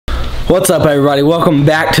What's up, everybody? Welcome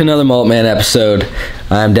back to another Mullet Man episode.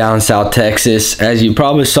 I'm down in South Texas. As you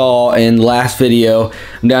probably saw in the last video,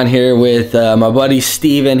 I'm down here with my buddy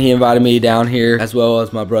Steven. He invited me down here, as well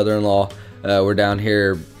as my brother-in-law. We're down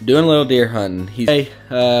here doing a little deer hunting.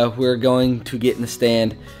 We're going to get in the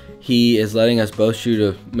stand. He is letting us both shoot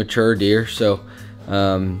a mature deer, so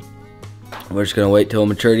we're just gonna wait till a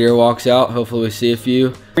mature deer walks out. Hopefully we see a few.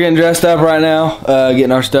 We're getting dressed up right now,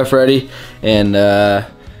 getting our stuff ready, and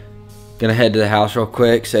gonna head to the house real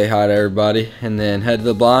quick, say hi to everybody, and then head to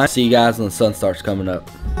the blind. See you guys when the sun starts coming up.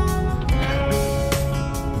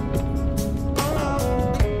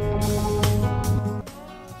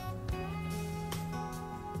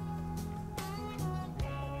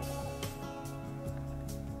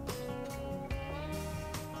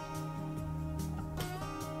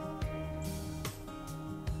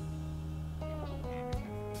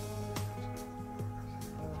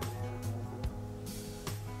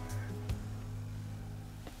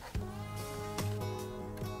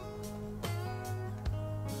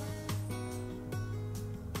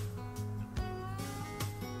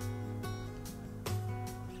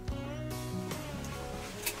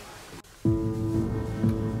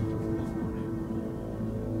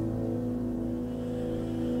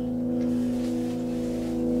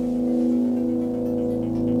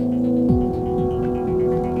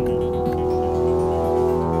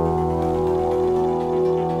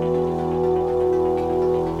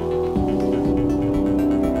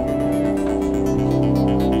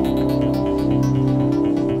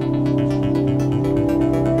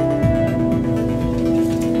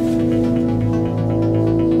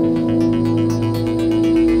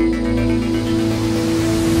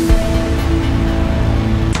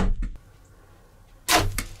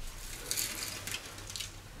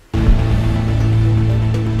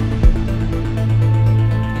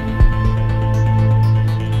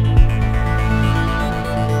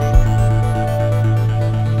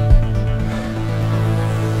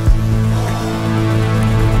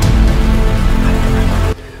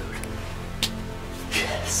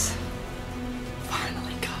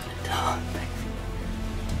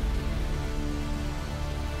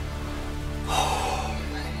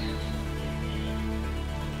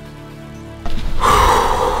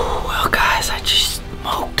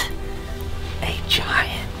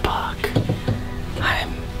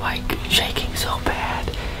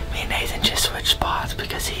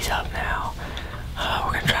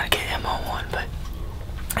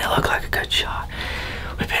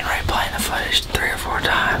 We've been replaying the footage 3 or 4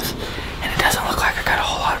 times, and it doesn't look like I got a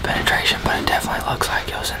whole lot of penetration, but it definitely looks like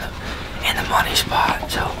it was in the money spot.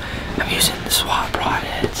 So I'm using the SWAT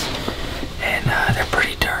broadheads, and they're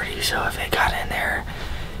pretty dirty. So if it got in there,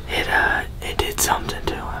 it did something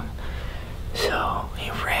to him. So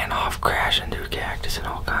he ran off, crashing through cactus and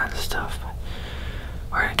all kinds of stuff. But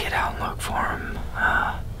we're gonna get out and look for him.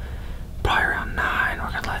 Probably around 9.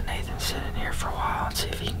 We're gonna let Nathan sit in here for a while and see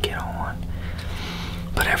if he can get on one.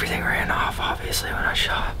 But everything ran off, obviously, when I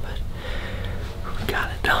shot, but we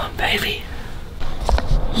got it done, baby.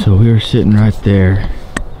 So we were sitting right there,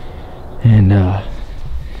 and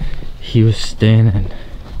he was standing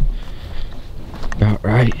about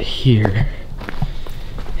right here,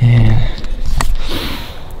 and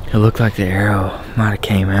it looked like the arrow might have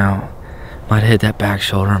came out, might have hit that back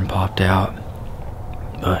shoulder and popped out,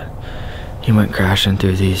 but he went crashing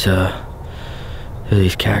through these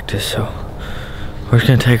cactus. So we're just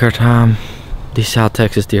gonna take our time. These South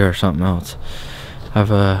Texas deer are something else.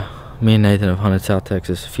 Me and Nathan have hunted South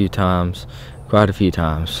Texas quite a few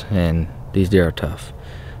times, and these deer are tough,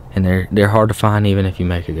 and they're hard to find even if you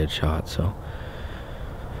make a good shot. So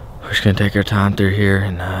we're just gonna take our time through here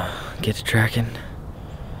and get to tracking.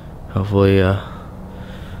 Hopefully,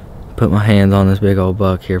 put my hands on this big old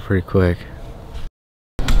buck here pretty quick.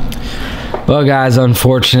 Well, guys,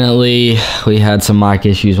 unfortunately, we had some mic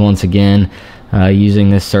issues once again using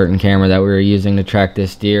this certain camera that we were using to track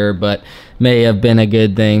this deer, but may have been a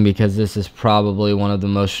good thing because this is probably one of the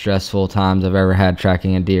most stressful times I've ever had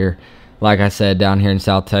tracking a deer. Like I said, down here in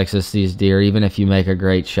South Texas, these deer, even if you make a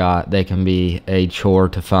great shot, they can be a chore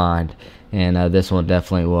to find, and this one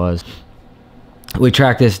definitely was. We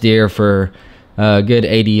tracked this deer for a good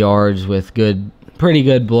 80 yards with pretty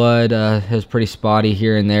good blood. It was pretty spotty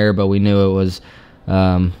here and there, but we knew it was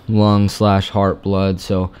lung/heart blood,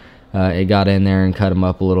 so it got in there and cut him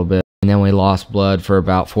up a little bit. And then we lost blood for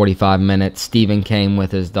about 45 minutes. Steven came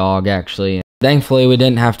with his dog, actually. Thankfully, we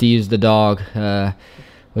didn't have to use the dog.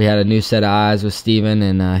 We had a new set of eyes with Steven,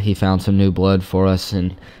 and he found some new blood for us.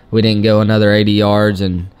 And we didn't go another 80 yards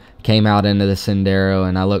and came out into the Sendero,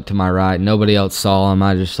 and I looked to my right. Nobody else saw him.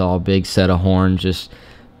 I just saw a big set of horns just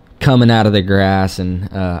coming out of the grass, and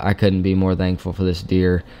I couldn't be more thankful for this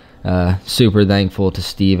deer. Super thankful to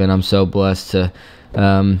Steven. I'm so blessed to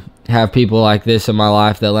have people like this in my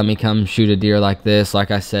life that let me come shoot a deer like this.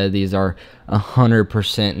 Like I said, these are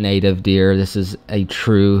 100% native deer. This is a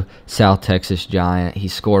true South Texas giant. He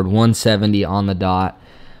scored 170 on the dot.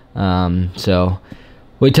 So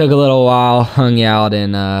we took a little while, hung out,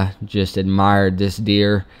 and just admired this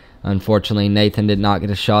deer. Unfortunately, Nathan did not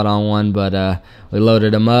get a shot on one, but we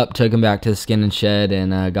loaded him up, took him back to the skinning shed,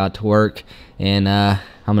 and got to work. And I'm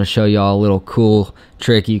going to show y'all a little cool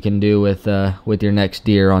trick you can do with your next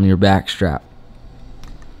deer on your back strap.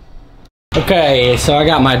 Okay, so I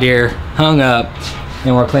got my deer hung up,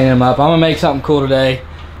 and we're cleaning them up. I'm going to make something cool today.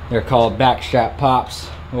 They're called backstrap pops,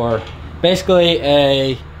 or basically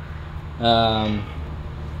it'd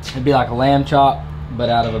be like a lamb chop, but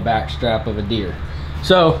out of a backstrap of a deer.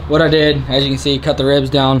 So what I did, as you can see, cut the ribs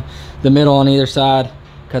down the middle on either side,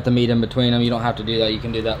 cut the meat in between them. You don't have to do that, you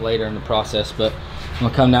can do that later in the process, but I'm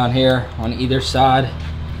gonna come down here on either side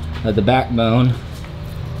of the backbone,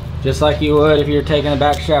 just like you would if you're taking the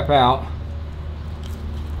back strap out.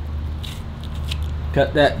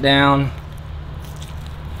 Cut that down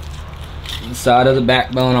the side of the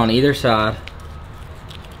backbone on either side.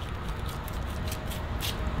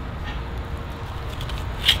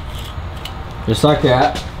 Just like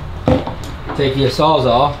that. Take your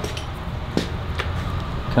Sawzall,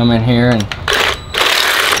 come in here and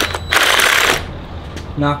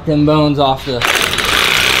knock them bones off the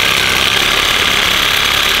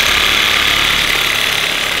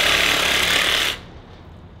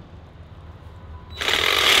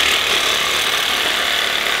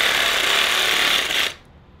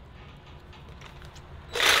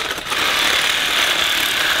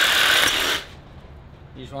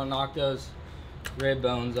you just want to knock those rib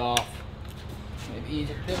bones off. Maybe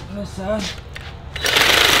easier to do it from this side.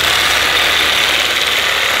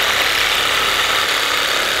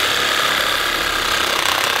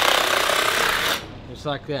 Just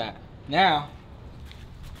like that. Now,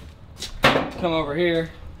 come over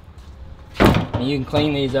here, and you can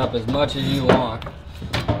clean these up as much as you want.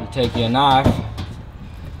 You take your knife,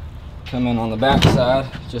 come in on the back side,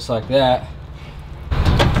 just like that.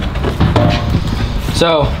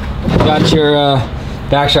 So, got your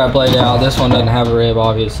backstrap laid out. This one doesn't have a rib,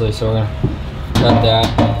 obviously, so we're gonna cut that.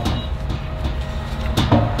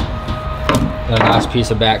 Got a nice piece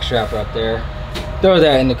of backstrap right there. Throw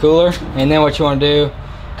that in the cooler, and then what you want to do,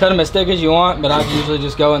 cut them as thick as you want, but I usually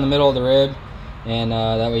just go in the middle of the rib, and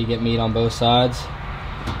that way you get meat on both sides,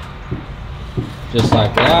 just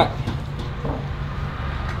like that.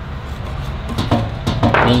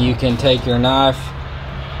 And you can take your knife,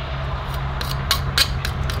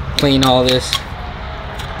 clean all this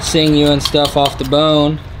sinew and stuff off the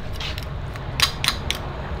bone.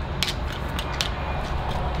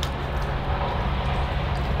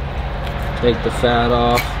 Take the fat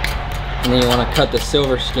off, and then you want to cut the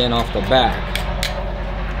silver skin off the back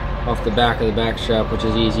of the back strap, which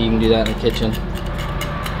is easy. You can do that in the kitchen.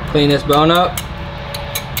 Clean this bone up,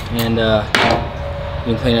 and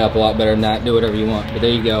you can clean it up a lot better than that. Do whatever you want, but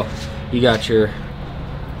there you go. You got your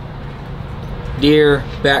deer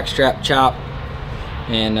backstrap chop,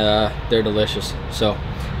 and they're delicious. So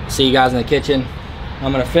see you guys in the kitchen.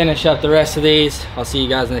 I'm gonna finish up the rest of these. I'll see you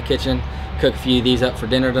guys in the kitchen, cook a few of these up for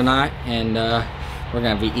dinner tonight, and we're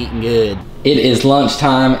gonna be eating good. It is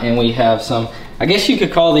lunchtime, and we have some, I guess you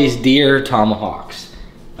could call these deer tomahawks,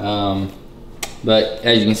 but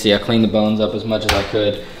as you can see, I cleaned the bones up as much as I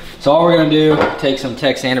could. So all we're gonna do, take some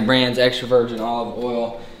Texana Brands extra virgin olive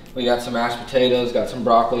oil. We got some mashed potatoes, got some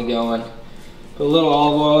broccoli going. Put a little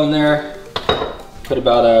olive oil in there, put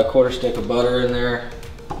about a quarter stick of butter in there,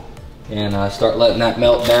 and start letting that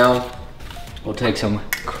melt down. We'll take some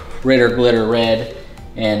Ritter Glitter Red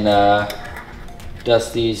and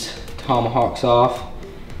dust these tomahawks off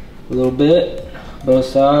a little bit, both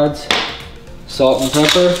sides. Salt and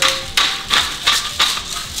pepper.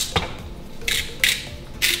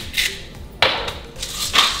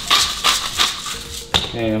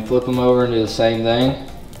 And flip them over and do the same thing.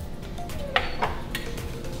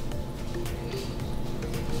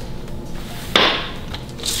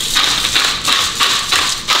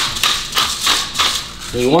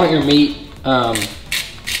 You want your meat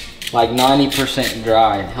like 90%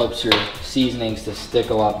 dry. It helps your seasonings to stick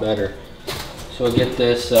a lot better. So we'll get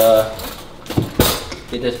this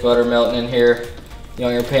butter melting in here. You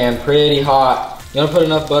want your pan pretty hot. You want to put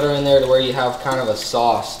enough butter in there to where you have kind of a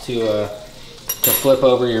sauce to flip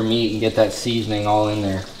over your meat and get that seasoning all in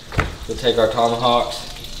there. We'll take our tomahawks,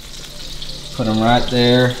 put them right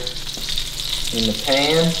there in the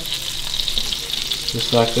pan.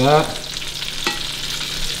 just like that.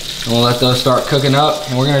 And we'll let those start cooking up,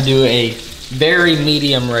 and we're gonna do a very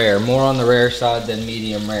medium rare, more on the rare side than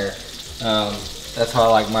medium rare. That's how I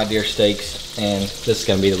like my deer steaks, and this is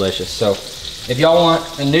gonna be delicious. So if y'all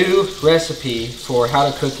want a new recipe for how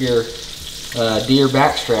to cook your deer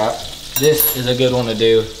backstrap, this is a good one to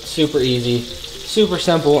do. Super easy, super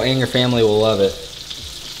simple, and your family will love it.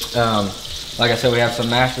 Like I said, we have some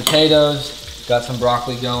mashed potatoes, got some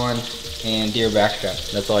broccoli going, and deer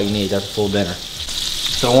backstrap. That's all you need, that's a full dinner.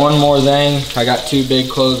 So one more thing, I got 2 big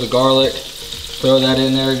cloves of garlic. Throw that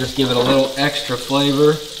in there, just give it a little extra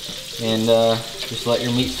flavor, and just let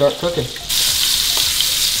your meat start cooking.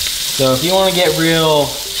 So if you want to get real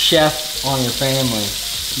chef on your family,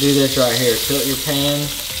 do this right here. Tilt your pan,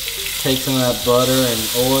 take some of that butter and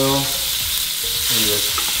oil, and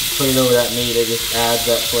just put it over that meat. It just adds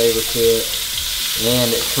that flavor to it, and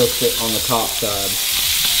it cooks it on the top side.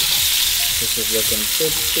 This is looking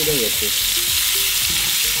pretty delicious.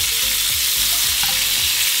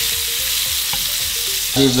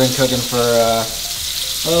 These have been cooking for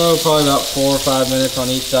probably about 4 or 5 minutes on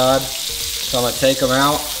each side. So I'm gonna take them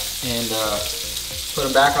out and put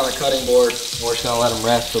them back on the cutting board. We're just gonna let them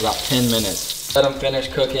rest for about 10 minutes. Let them finish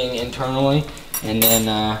cooking internally, and then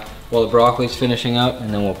while the broccoli's finishing up,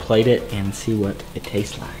 and then we'll plate it and see what it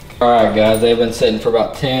tastes like. All right, guys, they've been sitting for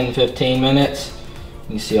about 10-15 minutes.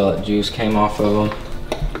 You see all that juice came off of them.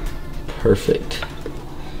 Perfect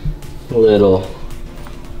little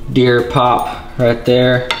deer pop right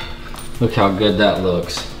there. Look how good that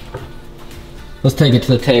looks. Let's take it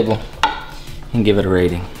to the table and give it a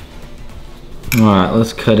rating. All right,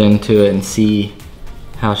 let's cut into it and see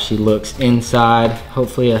how she looks inside.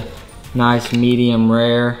 Hopefully a nice medium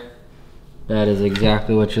rare. That is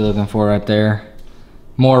exactly what you're looking for right there.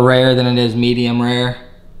 More rare than it is medium rare,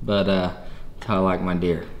 but that's how I like my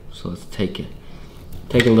deer. So let's take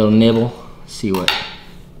a little nibble, see what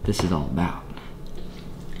this is all about.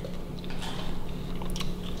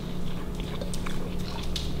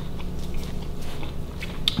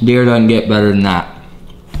 Deer doesn't get better than that.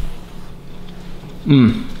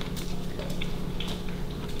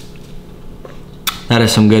 That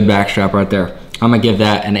is some good backstrap right there. I'm gonna give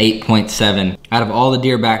that an 8.7 out of all the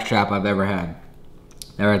deer backstrap I've ever had.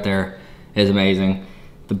 That right there is amazing.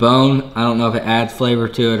 The bone, I don't know if it adds flavor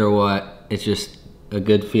to it or what. It's just a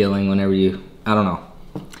good feeling whenever you, I don't know.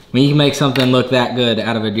 When you can make something look that good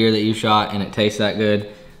out of a deer that you shot and it tastes that good,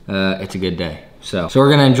 it's a good day. So we're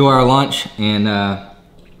gonna enjoy our lunch, and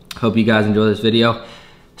hope you guys enjoy this video.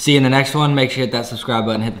 See you in the next one. Make sure you hit that subscribe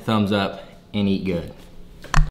button, hit the thumbs up, and eat good.